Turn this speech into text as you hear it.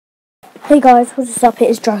Hey guys, what's up? It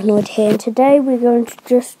is DragAnnoy here, and today we're going to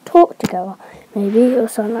just talk together, maybe, or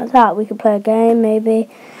something like that. We could play a game, maybe.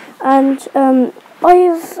 And I've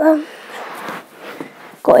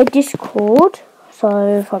got a Discord, so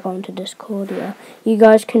if I go into Discord, yeah, you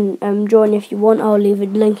guys can join if you want. I'll leave a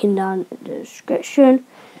link in down in the description.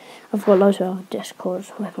 I've got loads of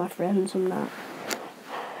Discords with my friends and that.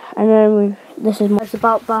 And then this is my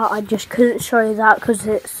about that. I just couldn't show you that because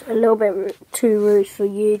it's a little bit too rude for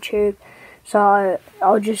YouTube. So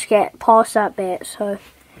I'll just get past that bit. So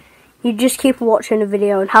you just keep watching the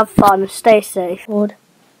video and have fun and stay safe. Nope.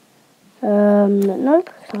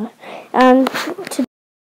 And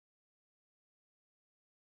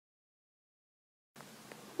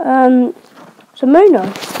so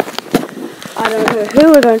Mono. I don't know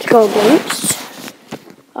who we're going to go against.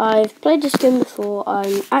 I've played this game before.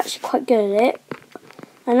 I'm actually quite good at it.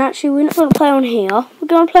 And actually, we're not going to play on here. We're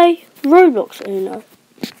going to play Roblox Uno.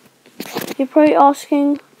 You're probably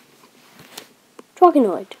asking,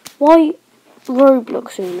 DragAnnoy, why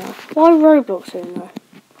Roblox Uno? Why Roblox Uno?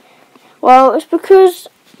 Well, it's because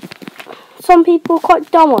some people are quite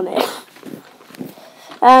dumb on it.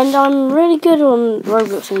 And I'm really good on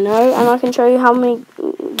Roblox Uno, and I can show you how many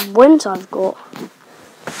wins I've got.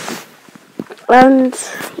 And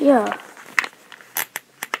yeah,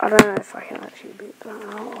 I don't know if I can actually beat that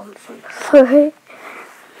out on something.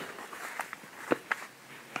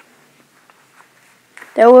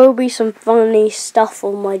 There will be some funny stuff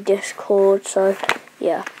on my Discord, so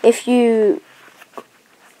yeah. If you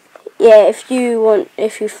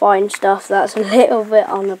find stuff that's a little bit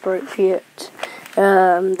inappropriate,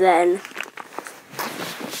 then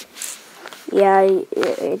yeah,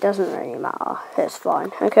 it doesn't really matter. It's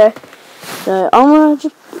fine, okay? So I'm gonna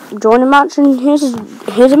just join a match, and here's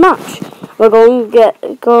a match. We're going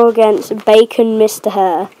to go against Bacon Mr.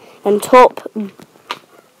 Hair and Top.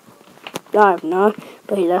 I don't know,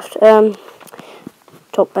 but he left.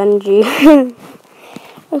 Top Benji.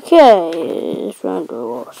 Okay, this round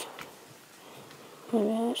was.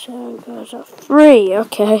 So it goes at 3.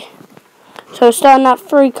 Okay, so starting at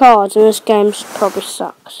 3 cards, and this game probably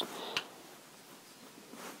sucks.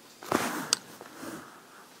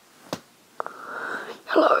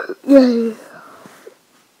 Hello, yay!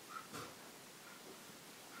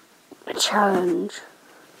 A challenge.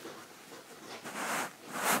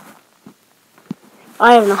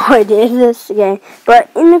 I have no idea this game, but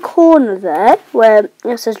in the corner there, where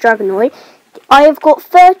it says DragAnnoy, I have got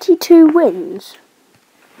 32 wins.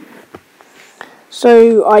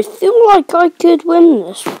 So I feel like I could win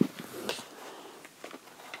this.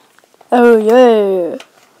 Oh yeah!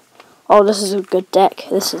 Oh, this is a good deck.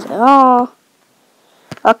 This is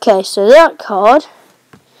okay, so that card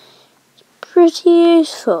is pretty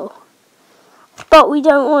useful. But we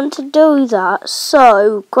don't want to do that,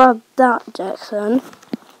 so grab that deck then.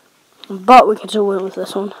 But we can still win with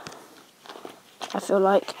this one. I feel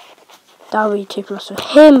like that would be 2+ for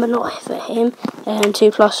him, but not for him. And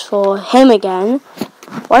 2+ for him again.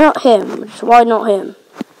 Why not him? Why not him?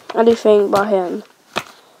 What do you think about him?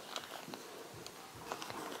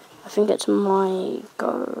 I think it's my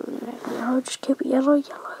go. Yellow, just keep it yellow.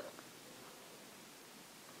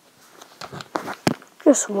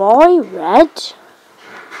 Just why red?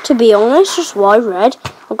 To be honest, just why red?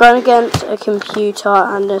 I'm going against a computer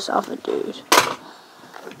and this other dude.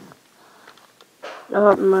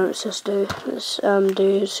 What moments this dude? This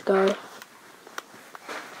dude's go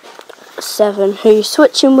 7. Who you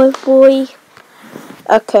switching with, boy?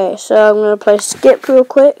 Okay, so I'm gonna play skip real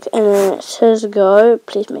quick, and then it says go.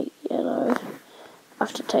 Please make yellow. I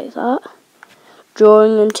have to take that.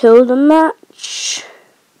 Drawing until the match.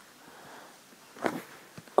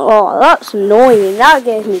 Oh, that's annoying. That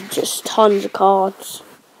gave me just tons of cards.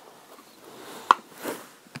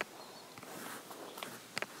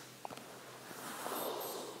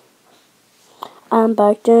 I'm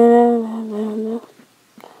back down.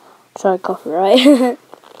 Sorry, copyright.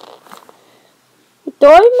 Do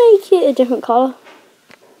I make it a different colour?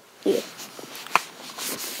 Yeah.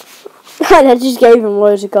 I just gave him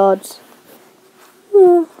loads of cards.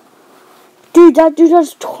 Dude, that dude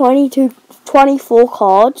has 24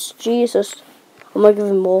 cards. Jesus. I might give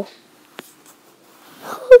him more.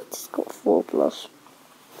 He's got 4+.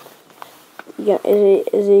 Yeah,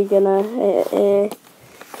 is he gonna...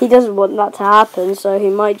 he doesn't want that to happen, so he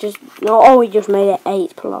might just... No, oh, he just made it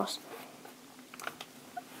 8+.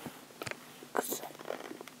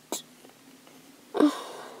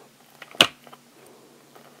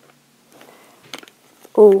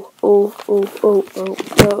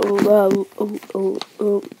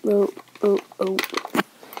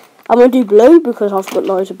 I'm going to do blue because I've got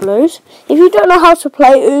loads of blues. If you don't know how to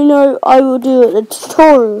play Uno, I will do a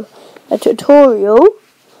tutorial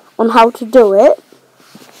on how to do it.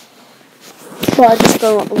 But I just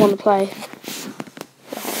don't want to play.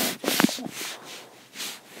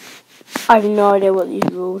 I have no idea what these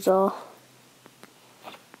rules are.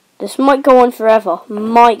 This might go on forever.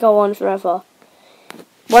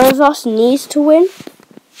 One of us needs to win.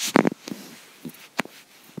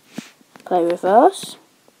 Play reverse.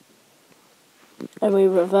 And we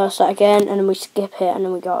reverse that again, and then we skip it, and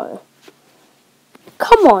then we go.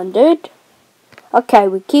 Come on, dude. Okay,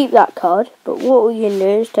 we keep that card, but what we can do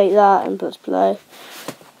is take that and press play.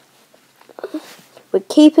 We're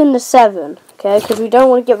keeping the 7, okay, because we don't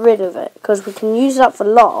want to get rid of it, because we can use that for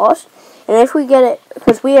last, and if we get it,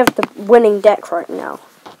 because we have the winning deck right now.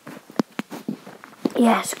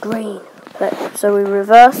 Yes, green. So we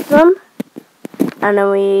reverse them, and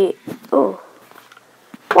then we, oh.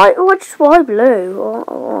 Why blue?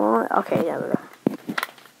 Okay, there we go.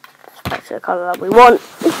 Back to the colour that we want.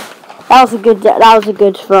 That was a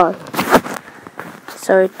good throw.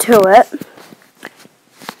 So to it,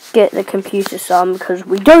 get the computer some because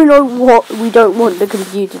we don't want the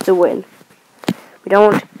computer to win. We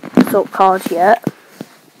don't want to swap cards yet.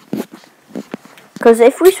 Because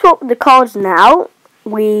if we swap the cards now,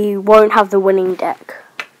 we won't have the winning deck.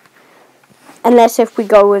 Unless if we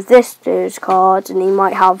go with this dude's cards and he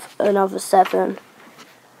might have another 7.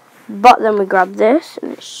 But then we grab this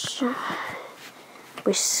and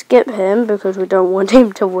we skip him because we don't want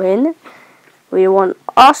him to win. We want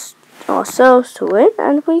ourselves to win,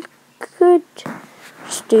 and we could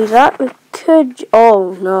just do that. We could,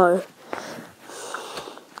 oh no.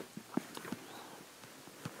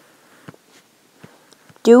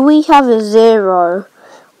 Do we have a 0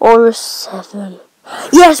 or a 7?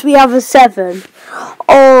 Yes, we have a 7.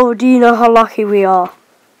 Oh, do you know how lucky we are?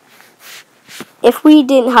 If we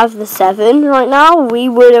didn't have the 7 right now, we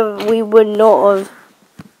would not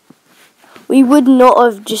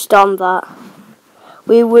have just done that.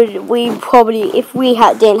 If we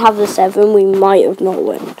didn't have the 7, we might have not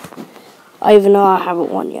won. Even though I haven't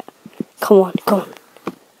won yet. Come on.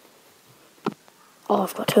 Oh,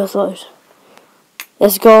 I've got 2 of those.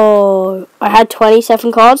 Let's go. I had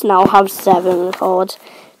 27 cards, now I have 7 cards.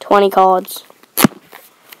 20 cards.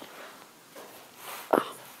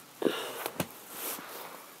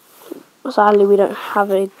 Sadly, we don't have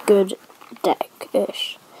a good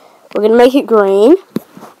deck-ish. We're going to make it green.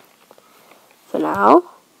 For now.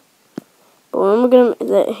 But when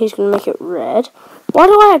he's going to make it red. Why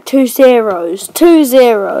do I have 2 zeros? 2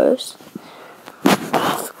 zeros.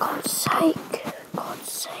 Oh, for God's sake.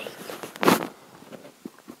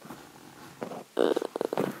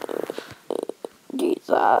 Do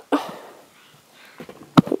that.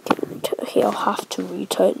 He'll have to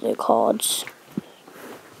rotate the cards.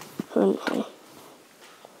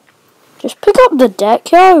 Just pick up the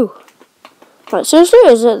deck, yo. Right, seriously,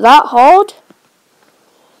 is it that hard?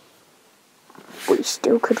 We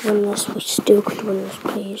still could win this.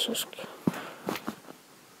 Please. Just...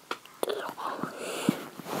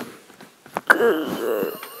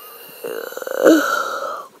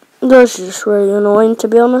 This is just really annoying, to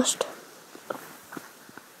be honest.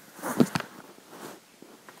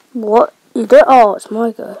 What? You did? Oh, it's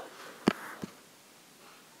my go.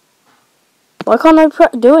 Why can't I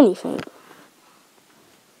do anything?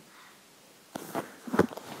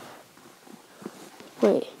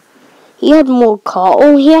 Wait. He had more cards.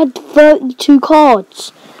 Oh, he had 32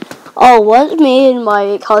 cards. Oh, once me and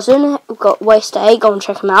my cousin got Waste 8, go and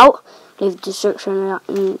check him out. Leave the description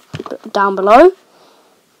down below.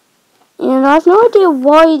 And I have no idea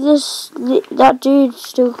why that dude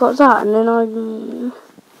still got that. And then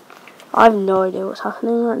I have no idea what's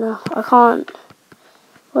happening right now. I can't.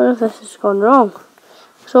 What if this has gone wrong?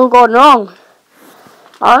 It's all gone wrong.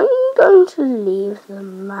 I'm going to leave the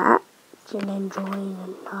match and then join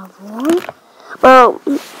another one. Well,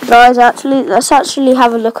 guys, let's actually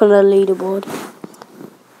have a look on the leaderboard.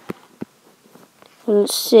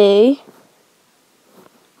 Let's see.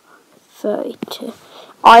 32.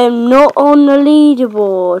 I am not on the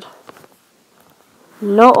leaderboard.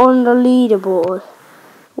 Not on the leaderboard.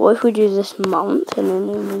 What if we do this month and then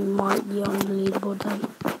we might be on the leaderboard then?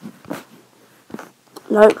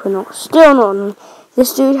 Nope, we're not. Still not on.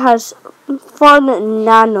 This dude has 5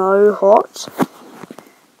 nano hot.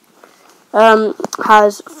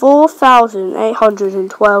 Has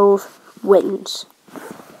 4,812 wins.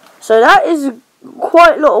 So that is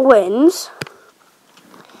quite a lot of wins.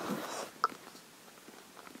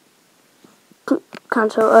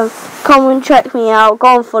 Come and check me out.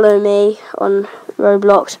 Go and follow me on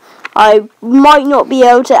Roblox I might not be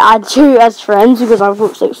able to add you as friends because I've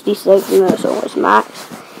got 66 and that's almost max.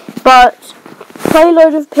 But play a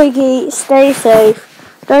load of Piggy, stay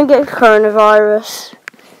safe, don't get coronavirus,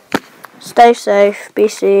 stay safe, be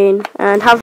seen, and have